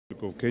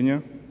Republic of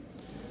Kenya.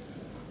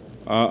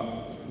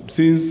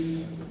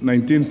 Since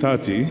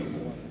 1930,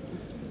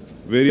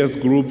 various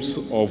groups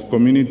of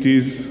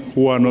communities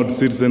who are not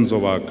citizens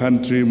of our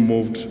country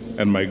moved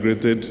and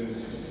migrated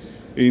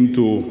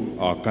into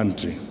our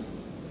country.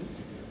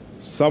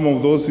 Some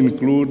of those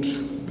include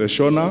the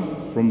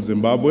Shona from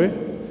Zimbabwe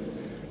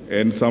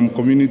and some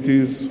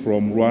communities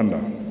from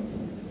Rwanda.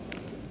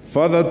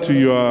 Further to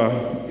your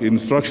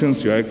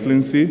instructions, Your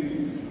Excellency,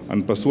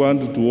 and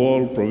pursuant to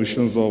all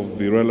provisions of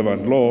the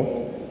relevant law,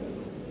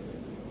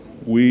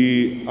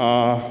 we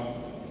are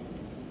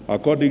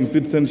according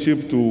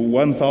citizenship to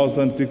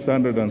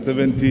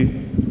 1,670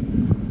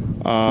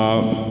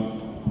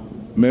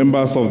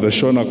 members of the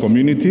Shona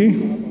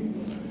community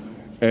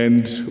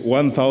and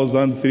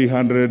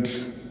 1,300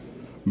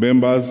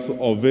 members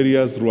of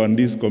various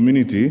Rwandese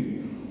community,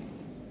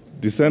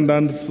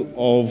 descendants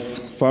of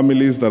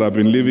families that have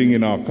been living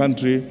in our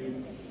country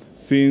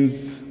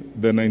since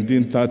the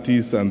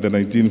 1930s and the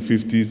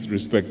 1950s,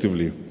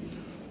 respectively.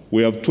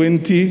 We have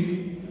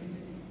 20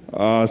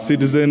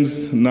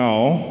 citizens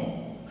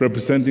now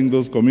representing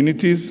those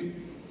communities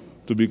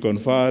to be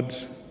conferred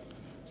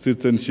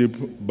citizenship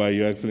by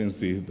Your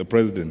Excellency, the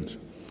President.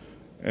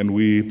 And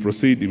we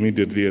proceed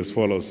immediately as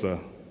follows, sir.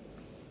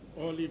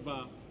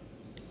 Oliver.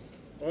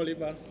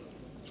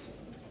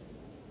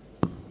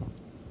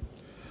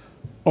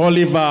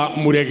 Oliver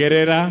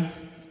Muregerera,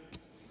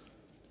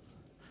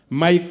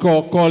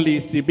 Michael Koli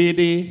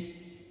Sibidi,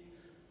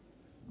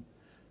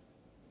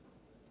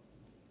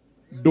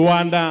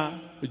 Duana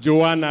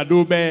Joanna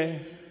Dube,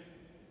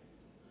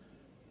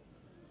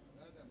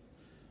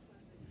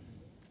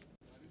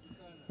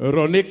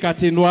 Ronika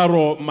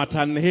Tinwaro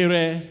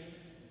Matanhire,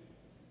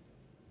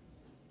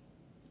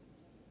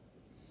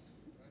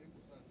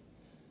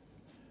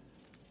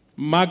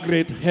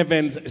 Margaret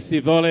Heavens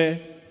Sidole,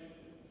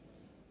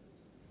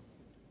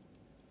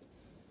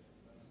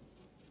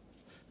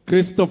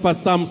 Christopher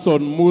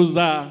Samson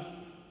Muza,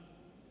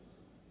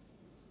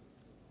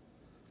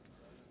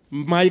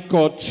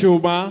 Michael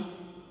Chuma,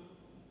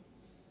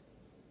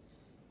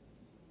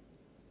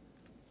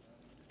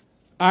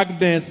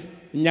 Agnes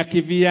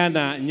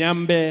Nyakiviana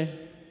Nyambe,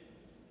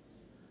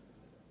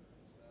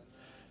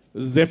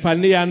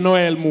 Zephania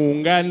Noel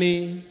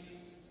Muungani,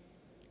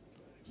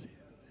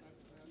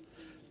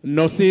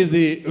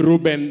 Nosizi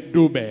Ruben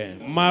Dube,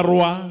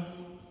 Marwa,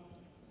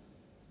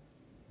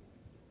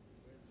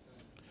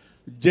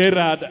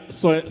 Gerard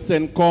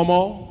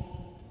Senkomo,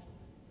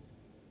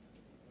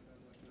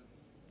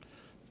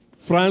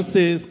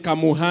 Francis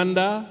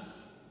Kamuhanda,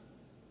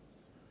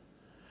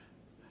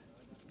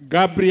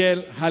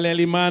 Gabriel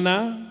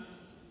Halelimana,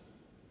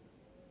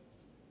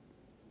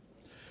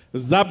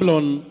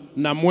 Zablon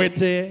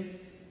Namwete,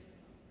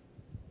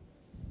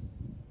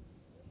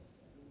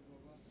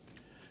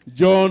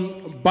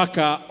 John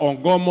Baka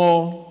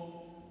Ongomo,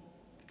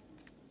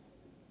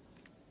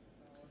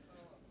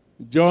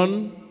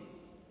 John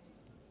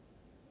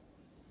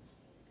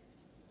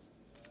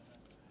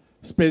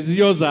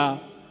Spezioza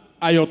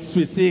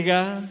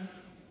Ayotswisiga,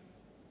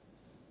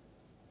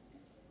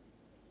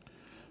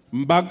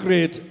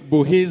 Margaret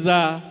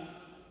Buhiza,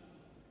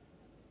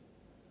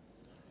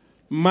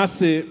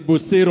 Masi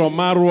Busiro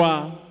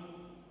Marwa,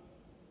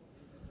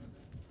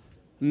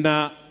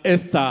 na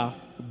Esther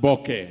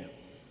Boke.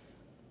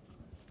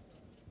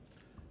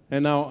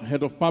 And now,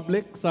 Head of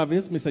Public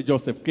Service, Mr.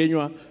 Joseph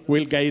Kenyan,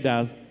 will guide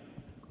us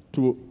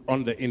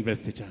on the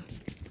investiture.